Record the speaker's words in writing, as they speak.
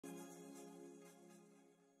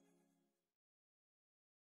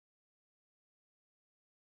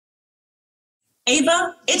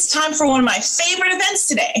Ava, it's time for one of my favorite events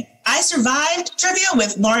today. I Survived Trivia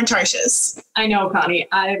with Lauren Tarshis. I know, Connie.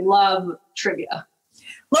 I love trivia.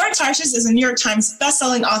 Lauren Tarshis is a New York Times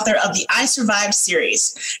bestselling author of the I Survived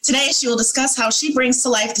series. Today, she will discuss how she brings to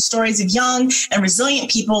life the stories of young and resilient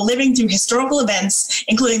people living through historical events,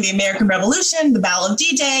 including the American Revolution, the Battle of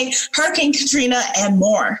D-Day, Hurricane Katrina, and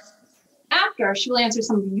more. After, she will answer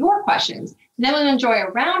some of your questions, and then we'll enjoy a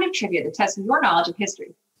round of trivia to test your knowledge of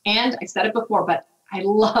history. And I said it before, but I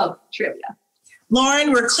love trivia.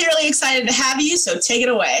 Lauren, we're clearly excited to have you, so take it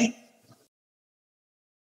away.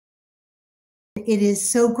 It is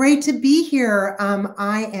so great to be here. I'm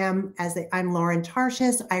Lauren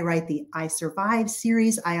Tarshis. I write the I Survive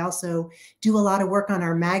series. I also do a lot of work on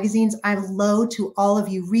our magazines. Hello to all of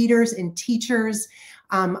you readers and teachers.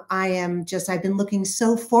 I've been looking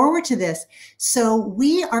so forward to this. So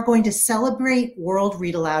we are going to celebrate World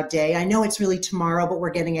Read Aloud Day. I know it's really tomorrow, but we're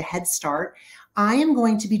getting a head start. I am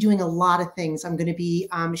going to be doing a lot of things. I'm going to be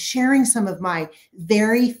sharing some of my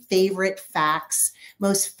very favorite facts,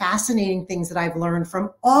 most fascinating things that I've learned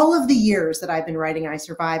from all of the years that I've been writing I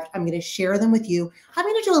Survived. I'm going to share them with you. I'm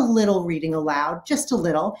going to do a little reading aloud, just a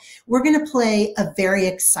little. We're going to play a very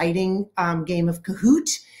exciting game of Kahoot.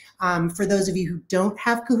 For those of you who don't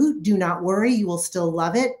have Kahoot, do not worry, you will still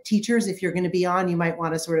love it. Teachers, if you're going to be on, you might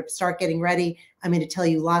want to sort of start getting ready. I'm going to tell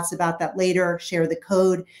you lots about that later, share the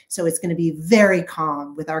code. So it's going to be very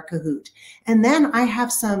calm with our Kahoot. And then I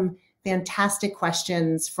have some fantastic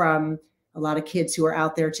questions from a lot of kids who are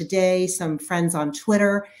out there today, some friends on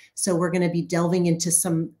Twitter. So we're going to be delving into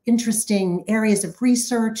some interesting areas of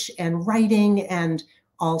research and writing and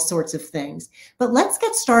all sorts of things. But let's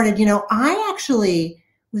get started. You know, I actually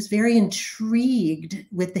was very intrigued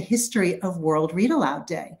with the history of World Read Aloud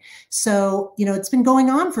Day. So, you know, it's been going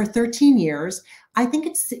on for 13 years. I think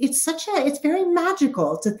it's very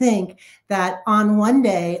magical to think that on one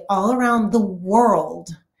day, all around the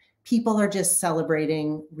world, people are just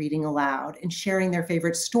celebrating reading aloud and sharing their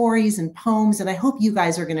favorite stories and poems. And I hope you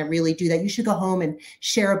guys are going to really do that. You should go home and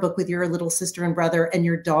share a book with your little sister and brother and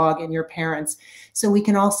your dog and your parents, so we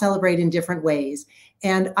can all celebrate in different ways.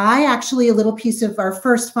 And a little piece of our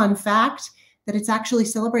first fun fact, that it's actually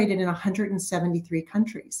celebrated in 173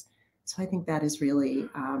 countries. So I think that is really,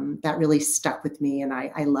 that really stuck with me, and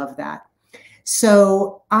I love that.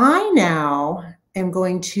 So I now am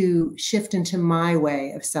going to shift into my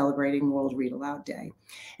way of celebrating World Read Aloud Day.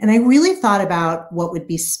 And I really thought about what would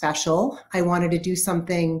be special. I wanted to do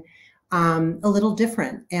something a little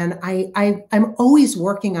different. And I'm always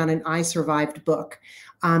working on an I Survived book.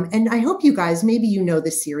 And I hope you guys, maybe you know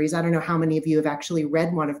this series. I don't know how many of you have actually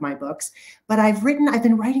read one of my books, but I've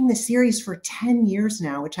been writing this series for 10 years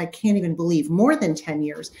now, which I can't even believe, more than 10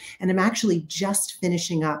 years. And I'm actually just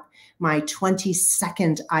finishing up my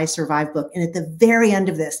 22nd I Survive book. And at the very end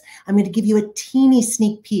of this, I'm going to give you a teeny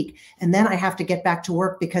sneak peek. And then I have to get back to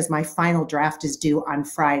work because my final draft is due on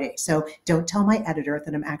Friday. So don't tell my editor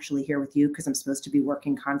that I'm actually here with you, because I'm supposed to be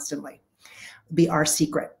working constantly. It'll be our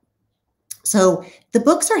secret. So the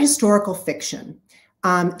books are historical fiction.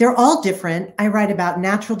 They're all different. I write about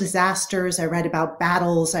natural disasters. I write about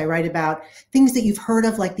battles. I write about things that you've heard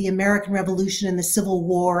of, like the American Revolution and the Civil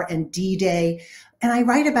War and D-Day. And I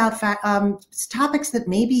write about topics that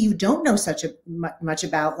maybe you don't know much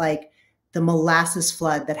about, like the molasses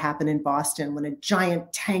flood that happened in Boston, when a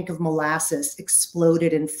giant tank of molasses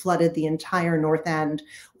exploded and flooded the entire North End,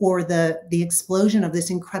 or the explosion of this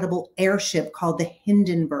incredible airship called the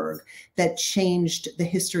Hindenburg that changed the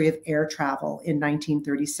history of air travel in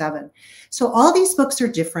 1937. So all these books are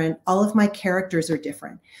different. All of my characters are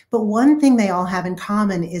different. But one thing they all have in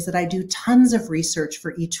common is that I do tons of research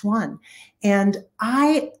for each one. And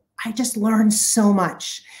I just learned so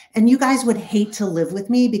much. And you guys would hate to live with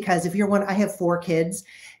me, because if you're one, I have 4 kids,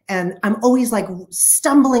 and I'm always like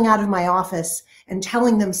stumbling out of my office and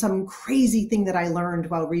telling them some crazy thing that I learned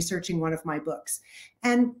while researching one of my books.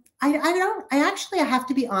 And I have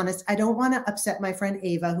to be honest, I don't want to upset my friend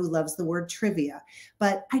Ava, who loves the word trivia,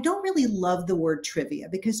 but I don't really love the word trivia,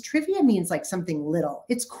 because trivia means like something little.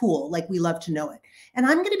 It's cool, like we love to know it. And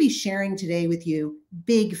I'm going to be sharing today with you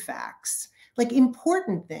big facts, like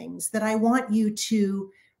important things that I want you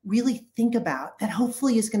to really think about, that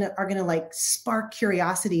hopefully are going to like spark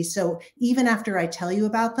curiosity. So even after I tell you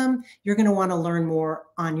about them, you're going to want to learn more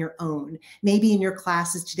on your own. Maybe in your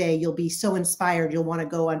classes today, you'll be so inspired, you'll want to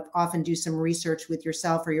go off and do some research with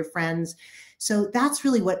yourself or your friends. So that's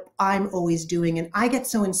really what I'm always doing. And I get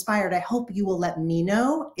so inspired. I hope you will let me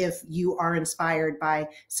know if you are inspired by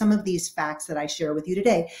some of these facts that I share with you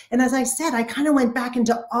today. And as I said, I kind of went back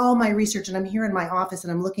into all my research, and I'm here in my office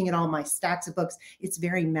and I'm looking at all my stacks of books. It's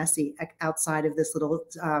very messy outside of this little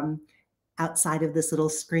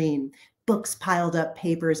screen. Books piled up,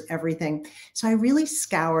 papers, everything. So I really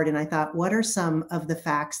scoured and I thought, what are some of the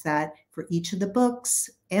facts that for each of the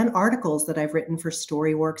books and articles that I've written for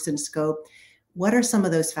Storyworks and Scope, what are some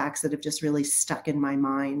of those facts that have just really stuck in my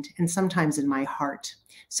mind and sometimes in my heart?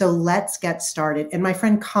 So let's get started. And my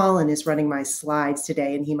friend Colin is running my slides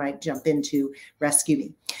today, and he might jump in to rescue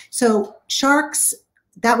me. So sharks,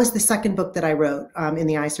 that was the second book that I wrote in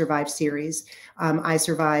the I Survived series. I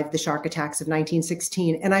Survived the Shark Attacks of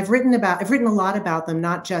 1916. And I've written a lot about them,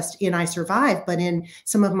 not just in I Survived, but in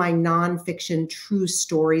some of my nonfiction true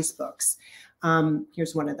stories books.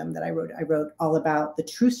 Here's one of them that I wrote. I wrote all about the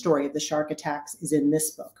true story of the shark attacks is in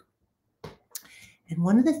this book. And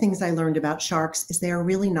one of the things I learned about sharks is they are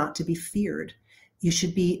really not to be feared.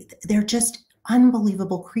 They're just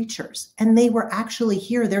unbelievable creatures. And they were actually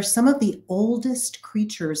here. They're some of the oldest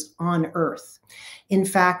creatures on Earth. In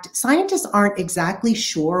fact, scientists aren't exactly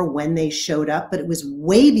sure when they showed up, but it was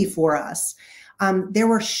way before us. There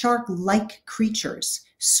were shark-like creatures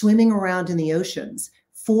swimming around in the oceans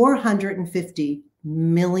 450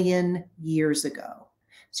 million years ago.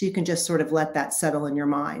 So you can just sort of let that settle in your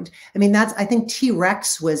mind. I mean, I think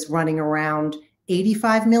T-Rex was running around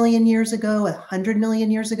 85 million years ago, 100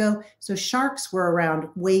 million years ago. So sharks were around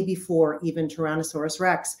way before even Tyrannosaurus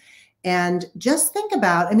Rex. And just think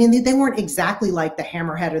about, I mean, they weren't exactly like the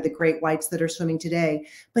hammerhead or the great whites that are swimming today,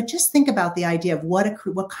 but just think about the idea of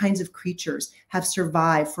what kinds of creatures have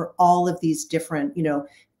survived for all of these different,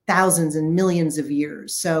 thousands and millions of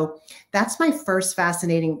years. So that's my first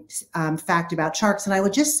fascinating fact about sharks. And I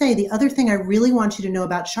would just say the other thing I really want you to know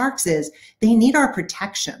about sharks is they need our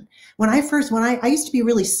protection. I used to be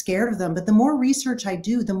really scared of them, but the more research I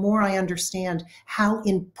do, the more I understand how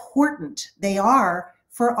important they are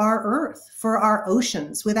for our Earth, for our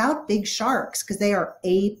oceans. Without big sharks, because they are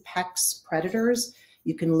apex predators.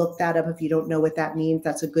 You can look that up if you don't know what that means.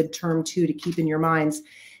 That's a good term too to keep in your minds.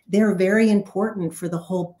 They're very important for the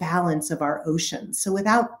whole balance of our oceans. So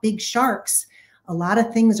without big sharks, a lot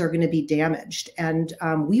of things are going to be damaged, and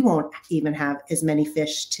we won't even have as many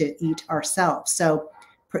fish to eat ourselves. So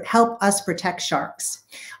help us protect sharks.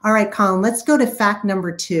 All right, Colin, let's go to fact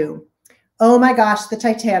number 2. Oh my gosh, the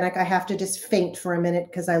Titanic. I have to just faint for a minute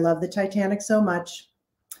because I love the Titanic so much.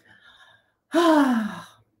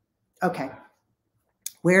 Okay,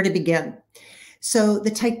 where to begin? So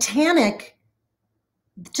the Titanic,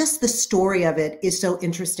 just the story of it is so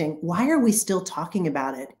interesting. Why are we still talking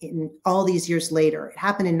about it in all these years later? It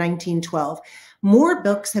happened in 1912. More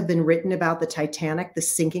books have been written about the Titanic, the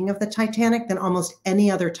sinking of the Titanic, than almost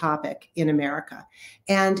any other topic in America.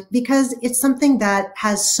 And because it's something that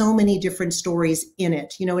has so many different stories in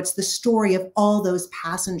it. It's the story of all those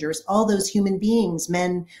passengers, all those human beings,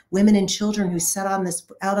 men, women, and children who set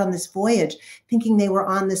out on this voyage, thinking they were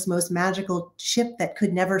on this most magical ship that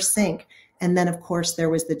could never sink. And then, of course, there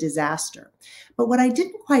was the disaster. But what I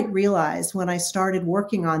didn't quite realize when I started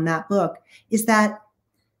working on that book is that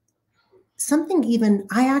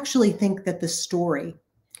I actually think that the story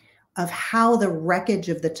of how the wreckage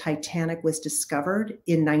of the Titanic was discovered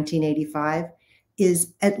in 1985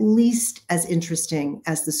 is at least as interesting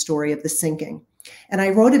as the story of the sinking. And I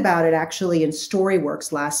wrote about it actually in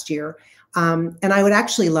Storyworks last year. And I would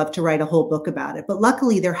actually love to write a whole book about it. But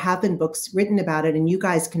luckily, there have been books written about it, and you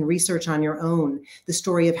guys can research on your own the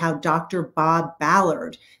story of how Dr. Bob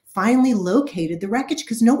Ballard finally located the wreckage,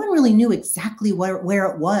 because no one really knew exactly where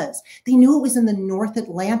it was. They knew it was in the North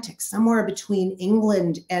Atlantic, somewhere between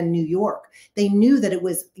England and New York. They knew that it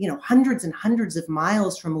was, hundreds and hundreds of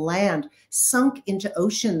miles from land, sunk into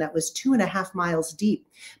ocean that was 2.5 miles deep.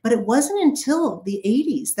 But it wasn't until the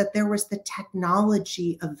 80s that there was the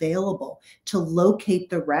technology available to locate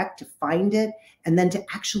the wreck, to find it, and then to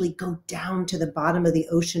actually go down to the bottom of the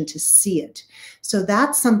ocean to see it. So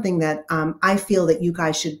that's something that I feel that you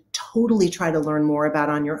guys should totally try to learn more about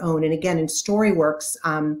on your own. And again, in Storyworks,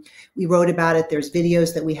 we wrote about it. There's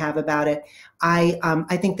videos that we have about it.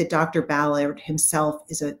 I think that Dr. Ballard himself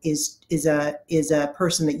is a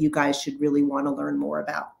person that you guys should really want to learn more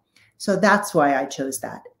about. So that's why I chose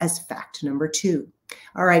that as fact number 2.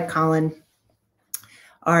 All right, Colin.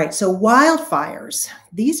 All right, so wildfires,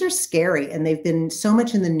 these are scary, and they've been so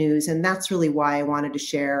much in the news, and that's really why I wanted to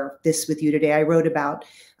share this with you today. I've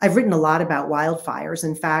written a lot about wildfires.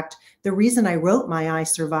 In fact, the reason I wrote my I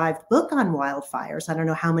Survived book on wildfires, I don't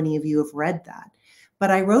know how many of you have read that, But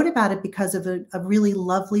I wrote about it because of a really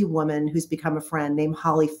lovely woman who's become a friend named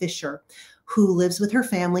Holly Fisher, who lives with her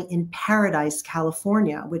family in Paradise,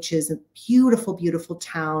 California, which is a beautiful, beautiful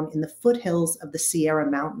town in the foothills of the Sierra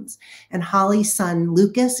Mountains. And Holly's son,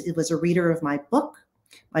 Lucas, it was a reader of my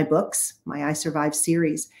books, my I Survived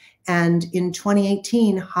series. And in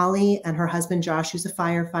 2018, Holly and her husband, Josh, who's a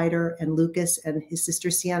firefighter, and Lucas and his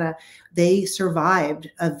sister, Sienna, they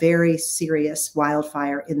survived a very serious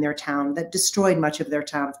wildfire in their town that destroyed much of their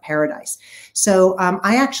town of Paradise. So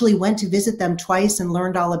I actually went to visit them twice and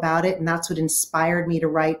learned all about it. And that's what inspired me to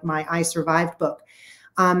write my I Survived book.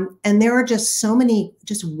 And there are just so many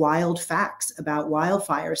just wild facts about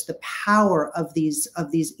wildfires, the power of these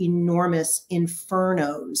enormous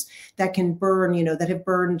infernos that can burn, that have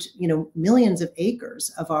burned, millions of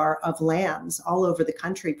acres of lands all over the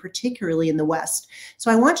country, particularly in the West.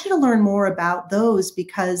 So I want you to learn more about those,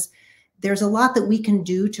 because there's a lot that we can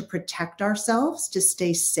do to protect ourselves, to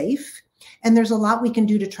stay safe. And there's a lot we can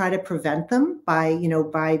do to try to prevent them by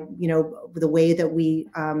the way that we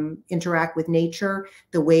interact with nature,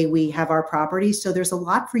 the way we have our properties. So there's a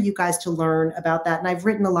lot for you guys to learn about that. And I've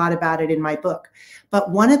written a lot about it in my book.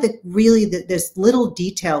 But one of this little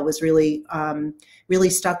detail was really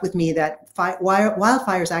stuck with me, that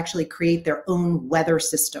wildfires actually create their own weather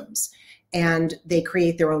systems. And they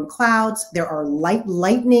create their own clouds. There are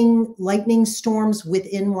lightning storms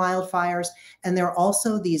within wildfires. And there are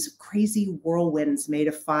also these crazy whirlwinds made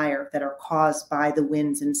of fire that are caused by the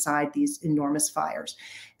winds inside these enormous fires.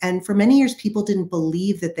 And for many years, people didn't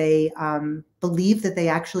believe that they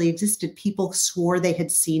actually existed. People swore they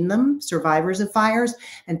had seen them, survivors of fires,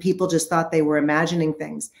 and people just thought they were imagining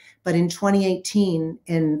things. But in 2018,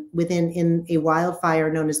 in a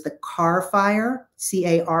wildfire known as the Carr Fire,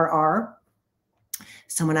 CARR,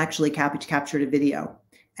 someone actually captured a video,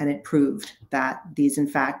 and it proved that these, in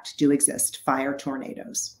fact, do exist, fire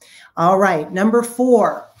tornadoes. All right, number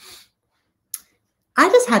 4. I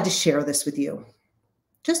just had to share this with you.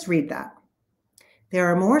 Just read that. There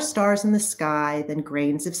are more stars in the sky than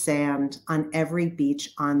grains of sand on every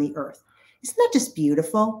beach on the earth. Isn't that just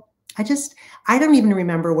beautiful? I don't even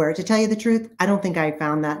remember where. To tell you the truth, I don't think I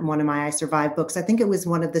found that in one of my I Survived books. I think it was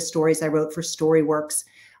one of the stories I wrote for Storyworks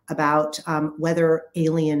about whether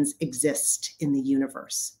aliens exist in the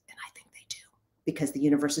universe. And I think they do, because the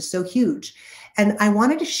universe is so huge. And I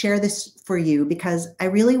wanted to share this for you because I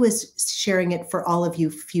really was sharing it for all of you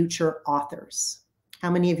future authors. How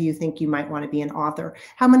many of you think you might want to be an author?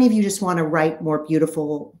 How many of you just want to write more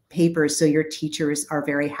beautiful papers so your teachers are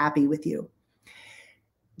very happy with you?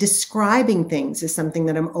 Describing things is something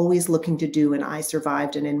that I'm always looking to do in I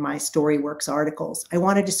Survived and in my Storyworks articles. I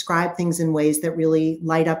want to describe things in ways that really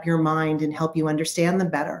light up your mind and help you understand them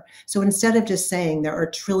better. So instead of just saying there are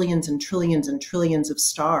trillions and trillions and trillions of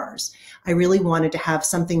stars, I really wanted to have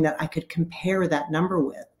something that I could compare that number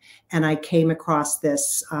with. And I came across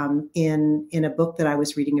this in a book that I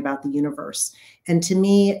was reading about the universe. And to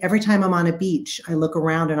me, every time I'm on a beach, I look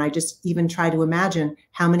around and I just even try to imagine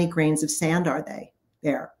how many grains of sand are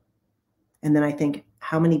there. And then I think,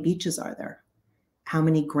 how many beaches are there? How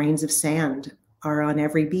many grains of sand are on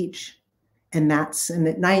every beach? And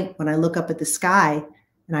at night, when I look up at the sky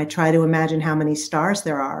and I try to imagine how many stars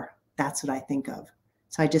there are, that's what I think of.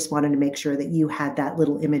 So I just wanted to make sure that you had that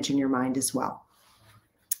little image in your mind as well.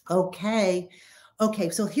 Okay,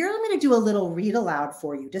 so here I'm going to do a little read aloud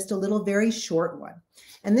for you, just a little very short one.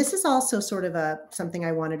 And this is also sort of something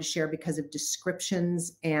I wanted to share because of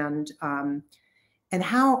descriptions and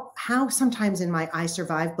how sometimes in my I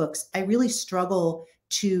Survive books, I really struggle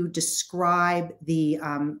to describe a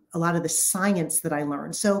lot of the science that I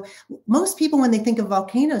learned. So most people, when they think of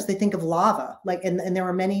volcanoes, they think of lava, and there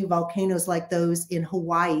are many volcanoes like those in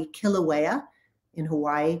Hawaii, Kilauea in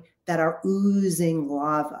Hawaii, that are oozing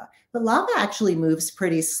lava. But lava actually moves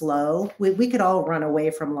pretty slow. We could all run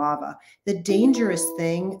away from lava. The dangerous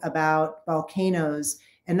thing about volcanoes,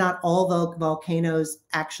 and not all the volcanoes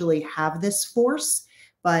actually have this force,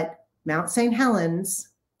 but Mount St. Helens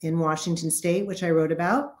in Washington State, which I wrote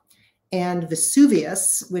about, and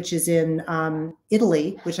Vesuvius, which is in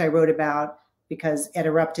Italy, which I wrote about because it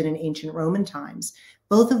erupted in ancient Roman times.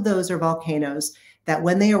 Both of those are volcanoes that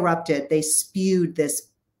when they erupted, they spewed this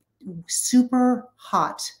super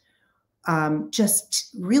hot,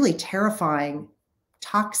 just really terrifying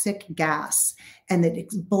toxic gas, and it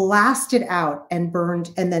blasted out and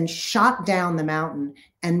burned and then shot down the mountain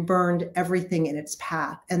and burned everything in its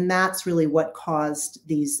path. And that's really what caused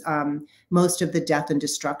these most of the death and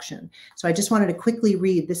destruction. So I just wanted to quickly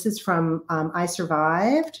read. This is from I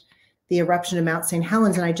Survived, the eruption of Mount St.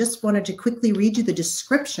 Helens. And I just wanted to quickly read you the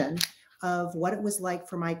description of what it was like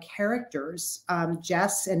for my characters,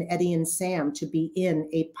 Jess and Eddie and Sam, to be in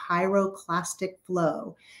a pyroclastic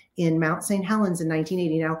flow in Mount St. Helens in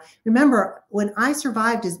 1980. Now, remember, when I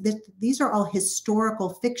Survived, these are all historical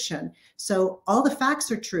fiction. So all the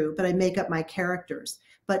facts are true, but I make up my characters.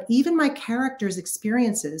 But even my characters'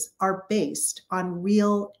 experiences are based on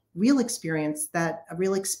real experiences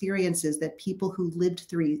that people who lived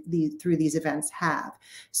through these events have.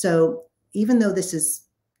 So even though this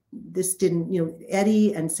didn't,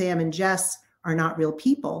 Eddie and Sam and Jess are not real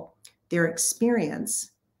people, their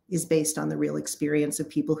experience is based on the real experience of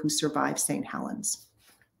people who survived St. Helens.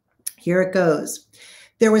 Here it goes.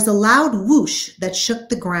 There was a loud whoosh that shook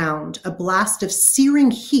the ground. A blast of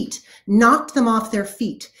searing heat knocked them off their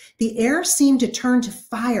feet. The air seemed to turn to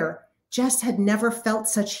fire. Jess had never felt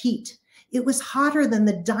such heat. It was hotter than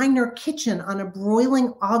the diner kitchen on a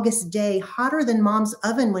broiling August day, hotter than Mom's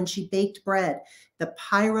oven when she baked bread. The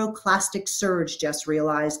pyroclastic surge, Jess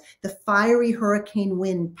realized, the fiery hurricane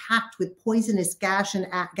wind packed with poisonous gas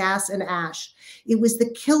and ash. It was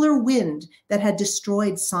the killer wind that had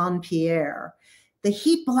destroyed Saint-Pierre. The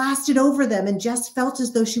heat blasted over them, and Jess felt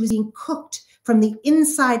as though she was being cooked from the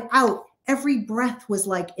inside out. Every breath was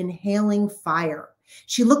like inhaling fire.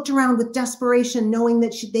 She looked around with desperation, knowing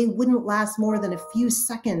that they wouldn't last more than a few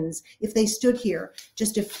seconds if they stood here.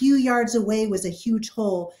 Just a few yards away was a huge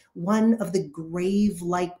hole, one of the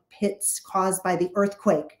grave-like pits caused by the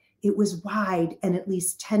earthquake. It was wide and at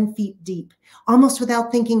least 10 feet deep. Almost without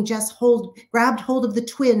thinking, Jess grabbed hold of the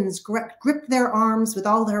twins, gripped their arms with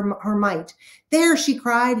all her might. "There," she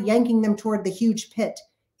cried, yanking them toward the huge pit.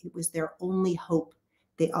 It was their only hope.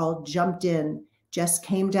 They all jumped in. Jess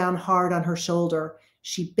came down hard on her shoulder.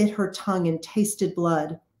 She bit her tongue and tasted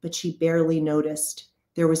blood, but she barely noticed.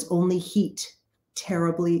 There was only heat,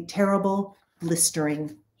 terrible,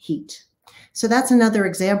 blistering heat. So that's another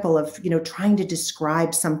example of, trying to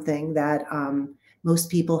describe something that most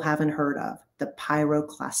people haven't heard of, the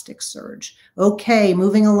pyroclastic surge. Okay,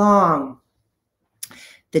 moving along.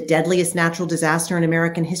 The deadliest natural disaster in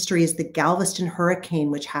American history is the Galveston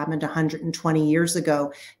hurricane, which happened 120 years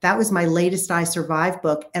ago. That was my latest I Survived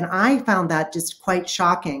book, and I found that just quite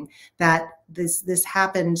shocking that this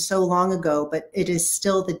happened so long ago, but it is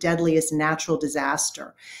still the deadliest natural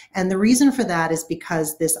disaster. And the reason for that is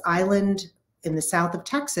because this island in the south of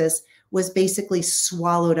Texas was basically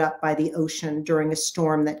swallowed up by the ocean during a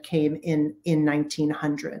storm that came in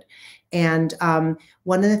 1900. And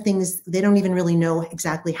one of the things, they don't even really know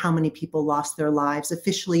exactly how many people lost their lives.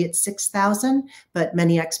 Officially, it's 6,000, but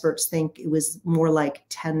many experts think it was more like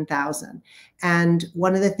 10,000. And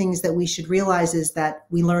one of the things that we should realize is that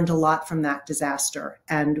we learned a lot from that disaster,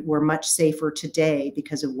 and we're much safer today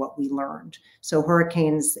because of what we learned. So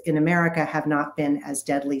hurricanes in America have not been as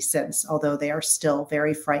deadly since, although they are still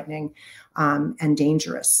very frightening and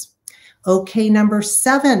dangerous. Okay, number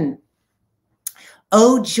 7.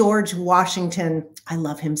 Oh, George Washington. I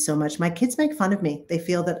love him so much. My kids make fun of me. They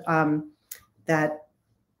feel that, I'm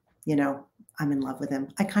in love with him.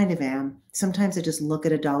 I kind of am. Sometimes I just look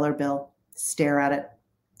at a dollar bill, stare at it.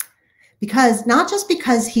 Not just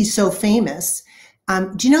because he's so famous.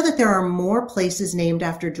 Do you know that there are more places named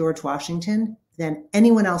after George Washington than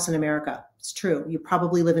anyone else in America? It's true. You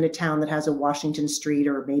probably live in a town that has a Washington Street,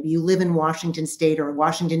 or maybe you live in Washington State or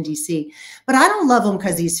Washington, D.C. But I don't love him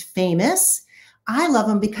because he's famous. I love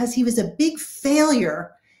him because he was a big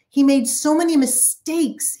failure. He made so many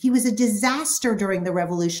mistakes. He was a disaster during the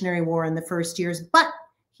Revolutionary War in the first years, but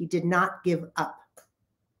he did not give up.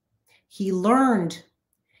 He learned.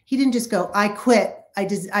 He didn't just go, "I quit. I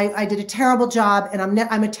did a terrible job, and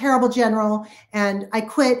I'm a terrible general, and I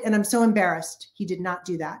quit, and I'm so embarrassed." He did not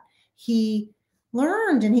do that. He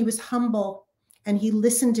learned, and he was humble, and he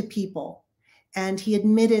listened to people, and he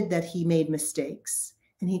admitted that he made mistakes.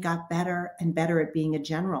 And he got better and better at being a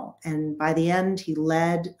general. And by the end, he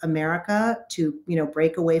led America to,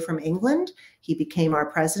 break away from England. He became our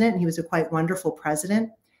president, and he was a quite wonderful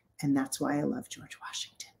president. And that's why I love George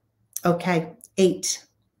Washington. Okay, 8.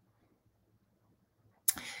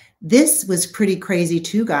 This was pretty crazy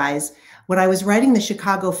too, guys. When I was writing the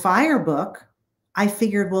Chicago Fire book, I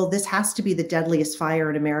figured, well, this has to be the deadliest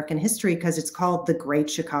fire in American history because it's called the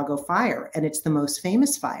Great Chicago Fire, and it's the most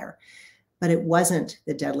famous fire. But it wasn't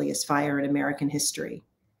the deadliest fire in American history.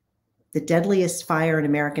 The deadliest fire in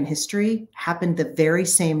American history happened the very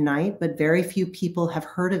same night, but very few people have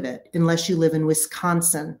heard of it unless you live in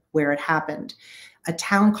Wisconsin, where it happened. A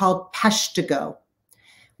town called Peshtigo,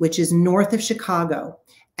 which is north of Chicago.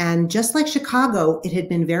 And just like Chicago, it had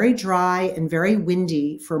been very dry and very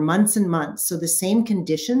windy for months and months. So the same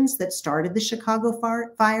conditions that started the Chicago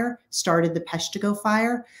fire started the Peshtigo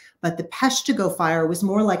fire. But the Peshtigo fire was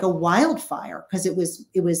more like a wildfire because it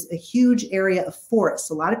was a huge area of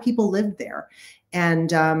forest. A lot of people lived there.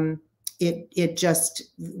 And it just,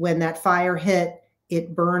 when that fire hit,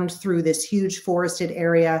 it burned through this huge forested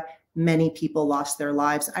area. Many people lost their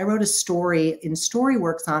lives. I wrote a story in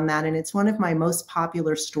Storyworks on that, and it's one of my most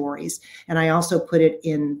popular stories. And I also put it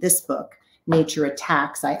in this book, Nature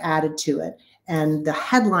Attacks. I added to it. And the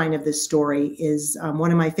headline of this story is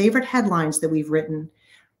one of my favorite headlines that we've written.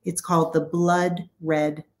 It's called The Blood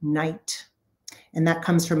Red Night. And that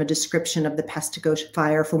comes from a description of the Peshtigo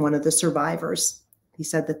fire from one of the survivors. He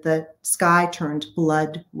said that the sky turned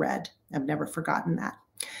blood red. I've never forgotten that.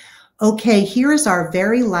 Okay, here is our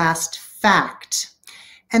very last fact.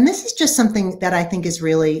 And this is just something that I think is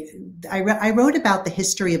really, I wrote about the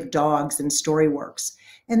history of dogs in Storyworks.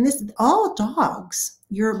 And this, all dogs,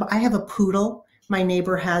 I have a poodle. My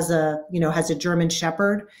neighbor has a German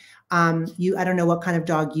Shepherd. I don't know what kind of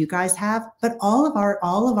dog you guys have, but all of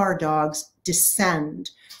our dogs descend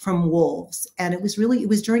from wolves. And it was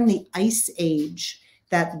during the Ice Age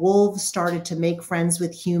that wolves started to make friends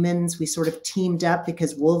with humans. We sort of teamed up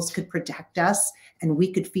because wolves could protect us and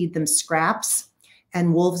we could feed them scraps.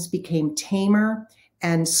 And wolves became tamer.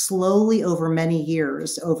 And slowly over many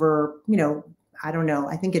years, I don't know,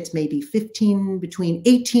 I think it's maybe between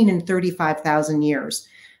 18 and 35,000 years,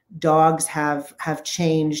 dogs have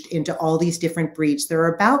changed into all these different breeds. There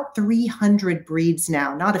are about 300 breeds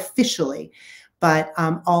now, not officially, but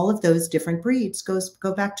all of those different breeds go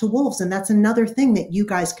back to wolves. And that's another thing that you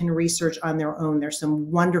guys can research on their own. There's some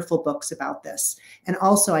wonderful books about this. And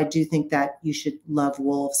also, I do think that you should love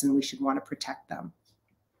wolves and we should want to protect them.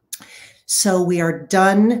 So we are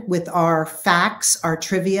done with our facts, our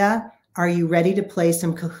trivia. Are you ready to play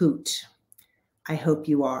some Kahoot? I hope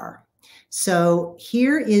you are. So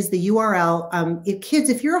here is the URL. Kids,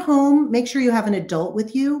 if you're home, make sure you have an adult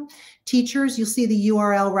with you. Teachers, you'll see the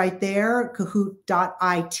URL right there,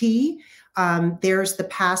 kahoot.it. There's the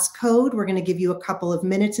passcode. We're going to give you a couple of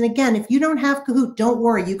minutes. And again, if you don't have Kahoot, don't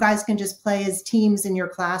worry. You guys can just play as teams in your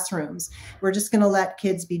classrooms. We're just going to let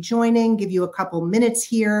kids be joining, give you a couple minutes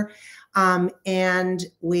here, and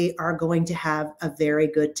we are going to have a very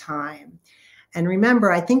good time. And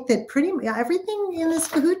remember, I think that pretty much everything in this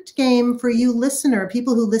Kahoot game for you listener,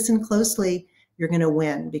 people who listen closely, you're going to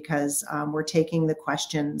win because we're taking the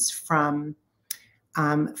questions from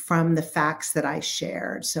the facts that I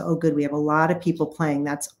shared. So, oh, good. We have a lot of people playing.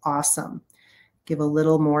 That's awesome. Give a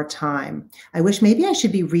little more time. I wish maybe I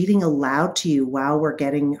should be reading aloud to you while we're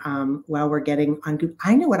getting on Google.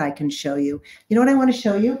 I know what I can show you. You know what I want to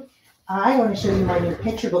show you? I want to show you my new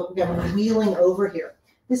picture book that I'm wheeling over here.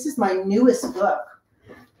 This is my newest book,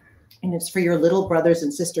 and it's for your little brothers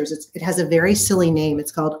and sisters. It has a very silly name.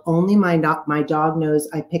 It's called Only My Dog Knows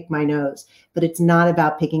I Pick My Nose, but it's not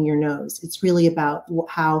about picking your nose. It's really about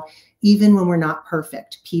how even when we're not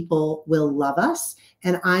perfect, people will love us.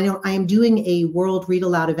 And I am doing a World Read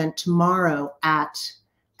Aloud event tomorrow at,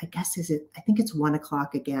 I think it's 1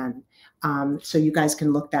 o'clock again. So you guys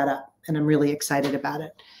can look that up, and I'm really excited about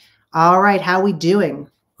it. All right, how are we doing?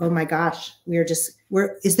 Oh my gosh,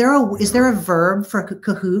 is there a verb for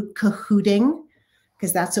Kahooting?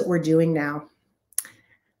 Because that's what we're doing now.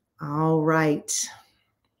 All right.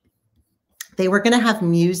 They were going to have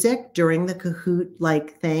music during the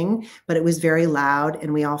Kahoot thing, but it was very loud,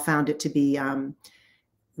 and we all found it to be.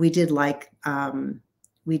 We did like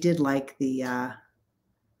the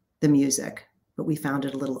music, but we found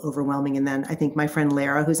it a little overwhelming. And then I think my friend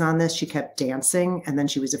Lara, who's on this, she kept dancing, and then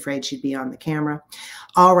she was afraid she'd be on the camera.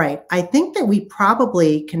 All right. I think that we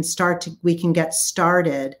probably can get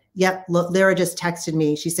started. Yep. Lara just texted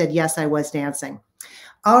me. She said, yes, I was dancing.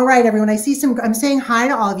 All right, everyone. I'm saying hi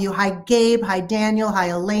to all of you. Hi, Gabe. Hi, Daniel. Hi,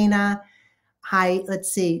 Elena. Hi,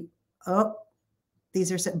 let's see. Oh,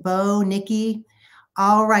 these are Bo, Nikki.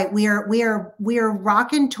 All right. We are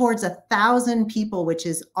rocking towards 1,000 people, which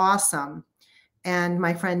is awesome. And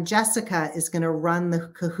my friend Jessica is going to run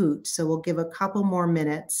the Kahoot. So we'll give a couple more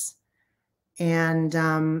minutes. And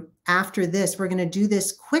after this, we're going to do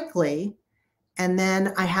this quickly. And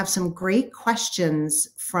then I have some great questions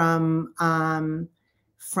from some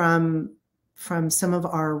of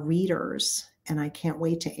our readers. And I can't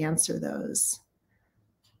wait to answer those.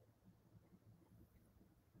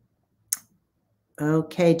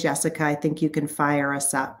 Okay, Jessica, I think you can fire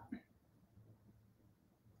us up.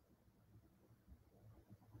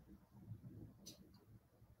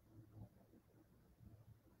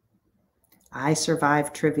 I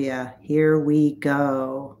Survived trivia. Here we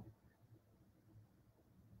go.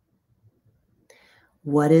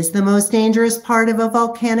 What is the most dangerous part of a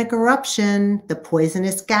volcanic eruption? The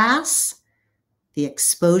poisonous gas, the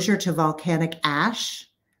exposure to volcanic ash,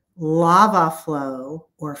 lava flow,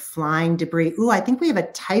 or flying debris? Ooh, I think we have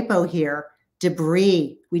a typo here.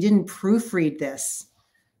 Debris. We didn't proofread this.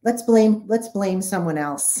 Let's blame someone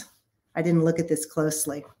else. I didn't look at this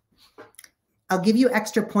closely. I'll give you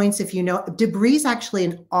extra points if you know. Debris is actually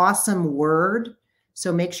an awesome word,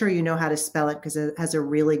 so make sure you know how to spell it because it has a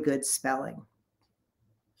really good spelling.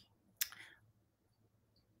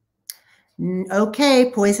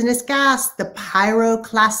 Okay, poisonous gas, the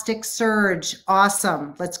pyroclastic surge.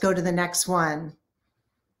 Awesome. Let's go to the next one.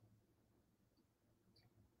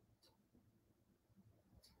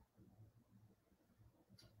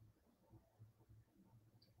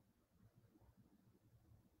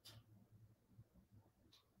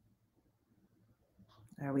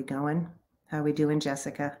 Are we going? How are we doing,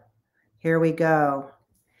 Jessica? Here we go.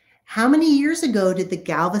 How many years ago did the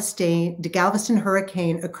Galveston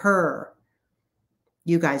hurricane occur?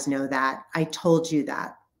 You guys know that. I told you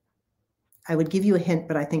that. I would give you a hint,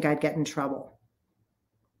 but I think I'd get in trouble.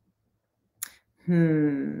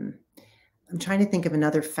 I'm trying to think of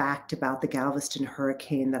another fact about the Galveston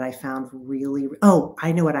hurricane that I found really, oh,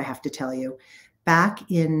 I know what I have to tell you.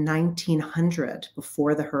 Back in 1900,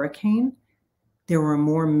 before the hurricane, there were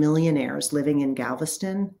more millionaires living in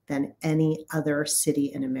Galveston than any other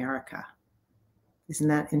city in America. Isn't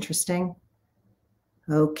that interesting?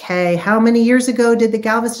 Okay, how many years ago did the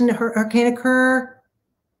Galveston hurricane occur?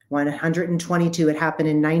 122. It happened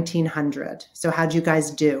in 1900. So how'd you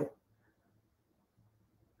guys do?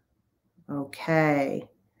 Okay,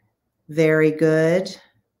 very good.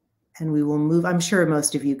 And we will move. I'm sure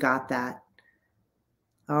most of you got that.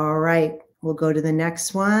 All right, we'll go to the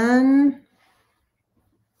next one.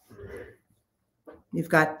 We've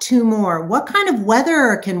got two more. What kind of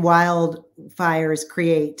weather can wildfires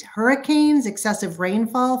create? Hurricanes, excessive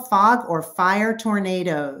rainfall, fog, or fire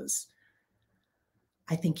tornadoes?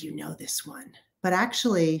 I think you know this one, but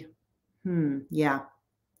actually, yeah.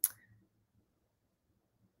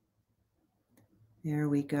 There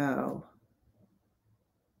we go.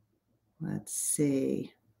 Let's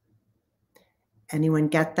see. Anyone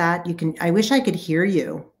get that? You can, I wish I could hear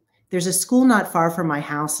you. There's a school not far from my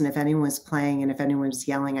house, and if anyone's playing and if anyone's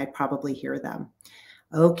yelling, I'd probably hear them.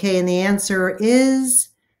 Okay, and the answer is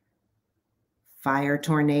fire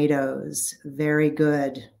tornadoes. Very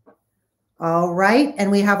good. All right, and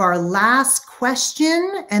we have our last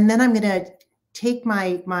question, and then I'm going to take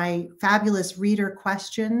my fabulous reader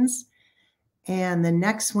questions. And the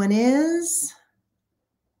next one is,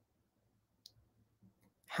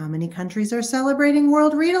 how many countries are celebrating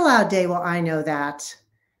World Read Aloud Day? Well, I know that,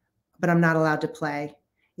 but I'm not allowed to play.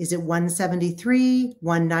 Is it 173,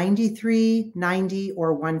 193, 90,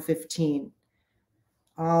 or 115?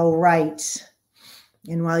 All right.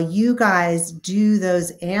 And while you guys do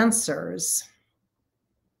those answers,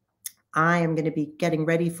 I am going to be getting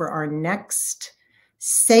ready for our next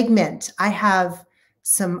segment. We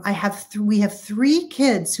have three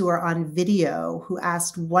kids who are on video who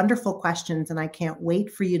asked wonderful questions, and I can't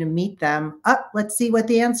wait for you to meet them. Let's see what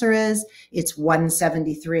the answer is. It's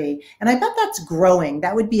 173. And I bet that's growing.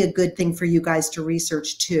 That would be a good thing for you guys to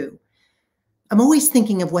research too. I'm always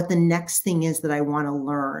thinking of what the next thing is that I want to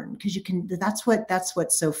learn, because that's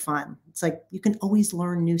what's so fun. It's like you can always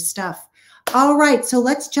learn new stuff. All right, so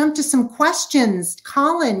let's jump to some questions.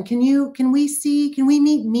 Colin, can we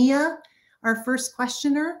meet Mia, our first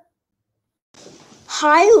questioner?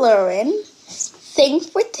 Hi, Lauren. Thanks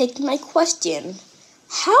for taking my question.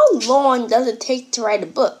 How long does it take to write a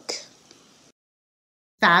book?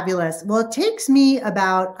 Fabulous. Well, it takes me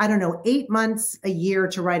about, 8 months, a year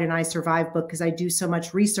to write an I Survive book because I do so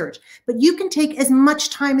much research. But you can take as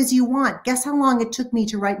much time as you want. Guess how long it took me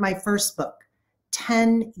to write my first book?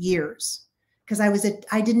 10 years. Because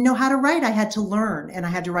I didn't know how to write. I had to learn, and I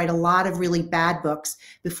had to write a lot of really bad books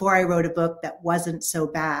before I wrote a book that wasn't so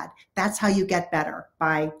bad. That's how you get better,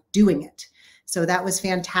 by doing it. So that was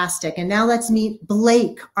fantastic. And now let's meet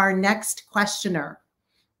Blake, our next questioner.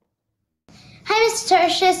 Hi, Ms.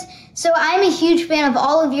 Tarshis. So I'm a huge fan of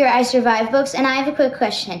all of your I Survive books, and I have a quick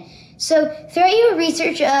question. So throughout your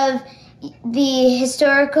research of the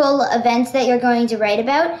historical events that you're going to write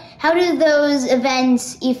about, how do those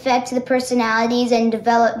events affect the personalities and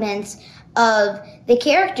developments of the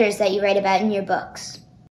characters that you write about in your books?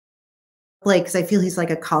 Blake, because I feel he's like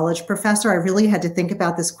a college professor. I really had to think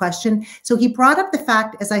about this question. So he brought up the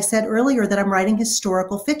fact, as I said earlier, that I'm writing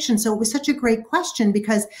historical fiction. So it was such a great question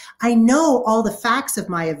because I know all the facts of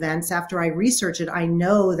my events after I research it. I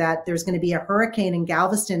know that there's going to be a hurricane in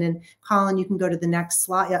Galveston. And Colin, you can go to the next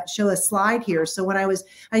slide, show a slide here. So when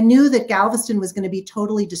I knew that Galveston was going to be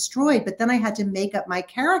totally destroyed, but then I had to make up my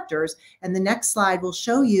characters. And the next slide will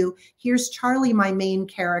show you, here's Charlie, my main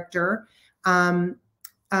character.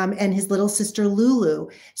 And his little sister Lulu.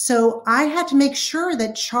 So I had to make sure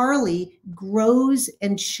that Charlie grows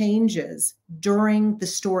and changes during the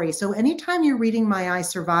story. So anytime you're reading my I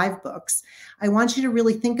Survive books, I want you to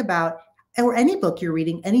really think about, or any book you're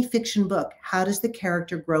reading, any fiction book, how does the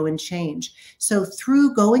character grow and change? So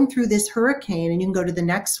through going through this hurricane, and you can go to the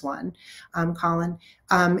next one, Colin,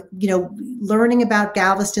 learning about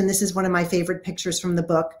Galveston, this is one of my favorite pictures from the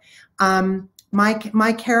book.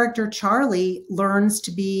 My character, Charlie, learns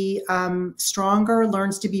to be stronger,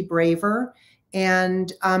 learns to be braver.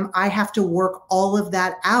 And I have to work all of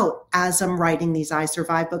that out as I'm writing these I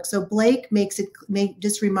Survive books. So Blake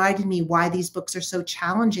just reminded me why these books are so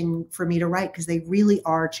challenging for me to write, because they really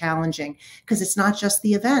are challenging, because it's not just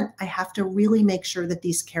the event. I have to really make sure that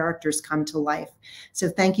these characters come to life. So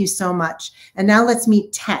thank you so much. And now let's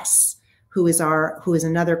meet Tess, who is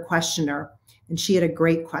another questioner. And she had a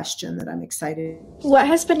great question that I'm excited. What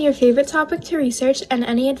has been your favorite topic to research, and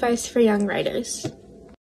any advice for young writers?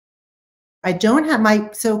 I don't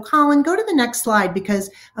have so Colin, go to the next slide, because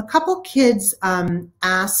a couple kids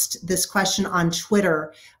asked this question on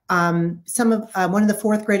Twitter. One of the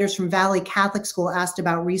fourth graders from Valley Catholic School asked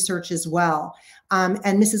about research as well.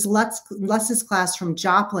 And Mrs. Lutz's class from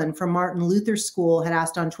Joplin, from Martin Luther School, had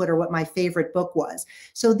asked on Twitter what my favorite book was.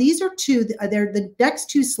 So these are the next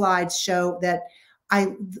two slides show that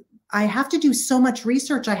I have to do so much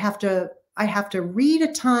research. I have to read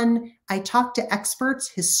a ton. I talk to experts,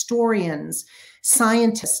 historians,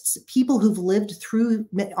 scientists, people who've lived through,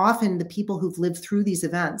 often the people who've lived through these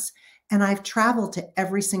events. And I've traveled to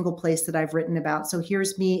every single place that I've written about. So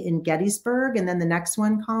here's me in Gettysburg. And then the next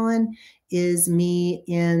one, Colin, is me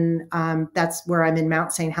in, that's where I'm in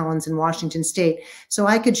Mount St. Helens in Washington State. So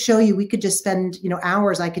I could show you, we could just spend,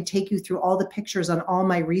 hours. I could take you through all the pictures on all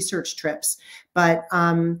my research trips. But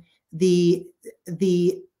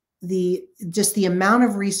just the amount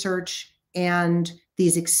of research and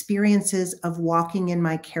these experiences of walking in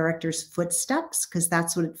my character's footsteps, because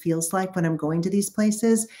that's what it feels like when I'm going to these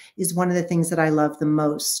places, is one of the things that I love the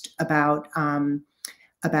most about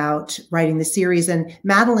writing the series. And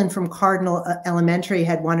Madeline from Cardinal Elementary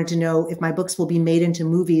had wanted to know if my books will be made into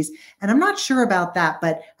movies. And I'm not sure about that,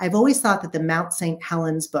 but I've always thought that the Mount St.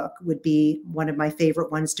 Helens book would be one of my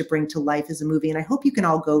favorite ones to bring to life as a movie. And I hope you can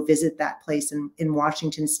all go visit that place in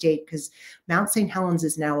Washington State, because Mount St. Helens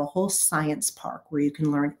is now a whole science park where you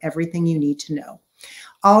can learn everything you need to know.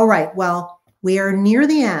 All right, well, we are near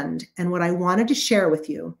the end. And what I wanted to share with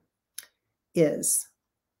you is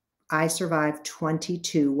I Survived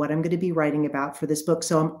 22, what I'm going to be writing about for this book.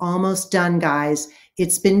 So I'm almost done, guys.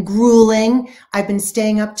 It's been grueling. I've been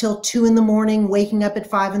staying up till 2 in the morning, waking up at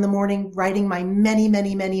 5 in the morning, writing my many,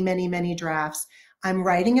 many, many, many, many drafts. I'm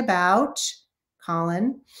writing about,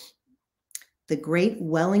 Colin, the Great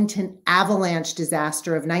Wellington Avalanche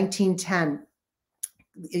disaster of 1910.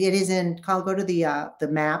 It is in, I'll go to the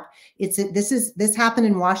map. This happened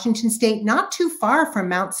in Washington State, not too far from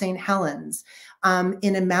Mount St. Helens.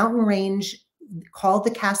 In a mountain range called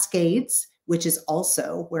the Cascades, which is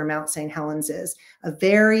also where Mount St. Helens is. A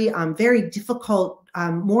very, very difficult,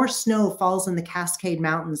 more snow falls in the Cascade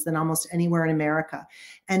Mountains than almost anywhere in America.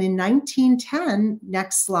 And in 1910,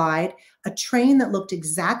 next slide, a train that looked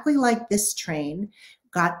exactly like this train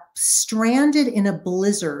got stranded in a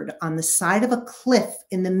blizzard on the side of a cliff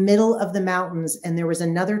in the middle of the mountains, and there was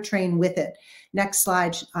another train with it. Next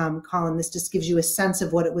slide, Colin, this just gives you a sense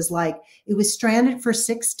of what it was like. It was stranded for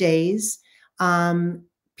 6 days.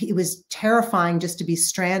 It was terrifying just to be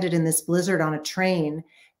stranded in this blizzard on a train.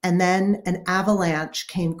 And then an avalanche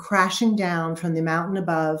came crashing down from the mountain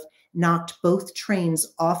above, knocked both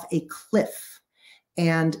trains off a cliff.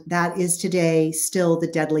 And that is today still the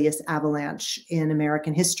deadliest avalanche in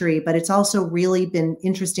American history. But it's also really been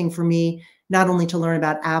interesting for me, not only to learn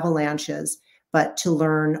about avalanches, but to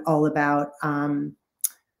learn all about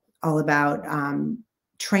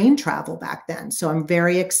train travel back then. So I'm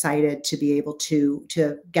very excited to be able to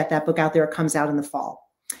get that book out there. It comes out in the fall.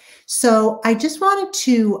 So I just wanted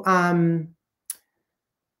to,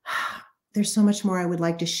 There's so much more I would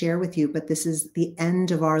like to share with you, but this is the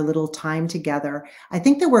end of our little time together. I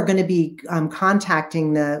think that we're going to be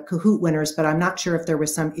contacting the Kahoot winners, but I'm not sure if there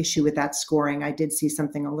was some issue with that scoring. I did see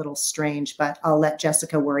something a little strange, but I'll let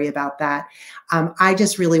Jessica worry about that. I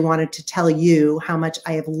just really wanted to tell you how much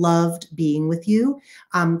I have loved being with you.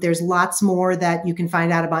 There's lots more that you can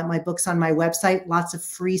find out about my books on my website, lots of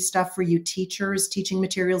free stuff for you teachers, teaching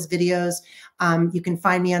materials, videos. You can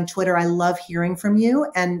find me on Twitter. I love hearing from you.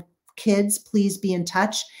 And kids, please be in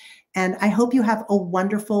touch. And I hope you have a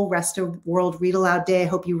wonderful rest of World Read Aloud Day. I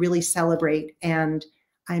hope you really celebrate. And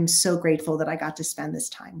I'm so grateful that I got to spend this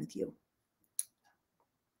time with you.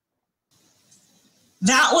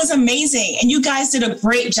 That was amazing. And you guys did a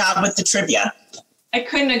great job with the trivia. I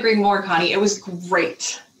couldn't agree more, Connie. It was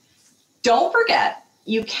great. Don't forget,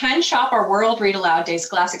 you can shop our World Read Aloud Day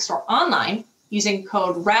Scholastic Store online using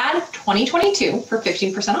code WRAD 2022 for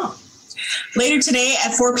 15% off. Later today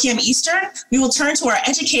at 4 p.m. Eastern, we will turn to our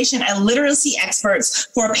education and literacy experts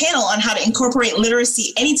for a panel on how to incorporate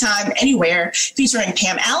literacy anytime, anywhere, featuring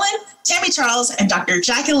Pam Allen, Tammy Charles, and Dr.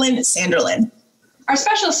 Jacqueline Sanderlin. Our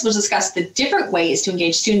specialists will discuss the different ways to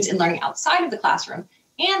engage students in learning outside of the classroom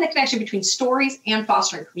and the connection between stories and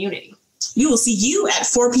fostering community. We will see you at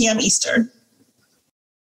 4 p.m. Eastern.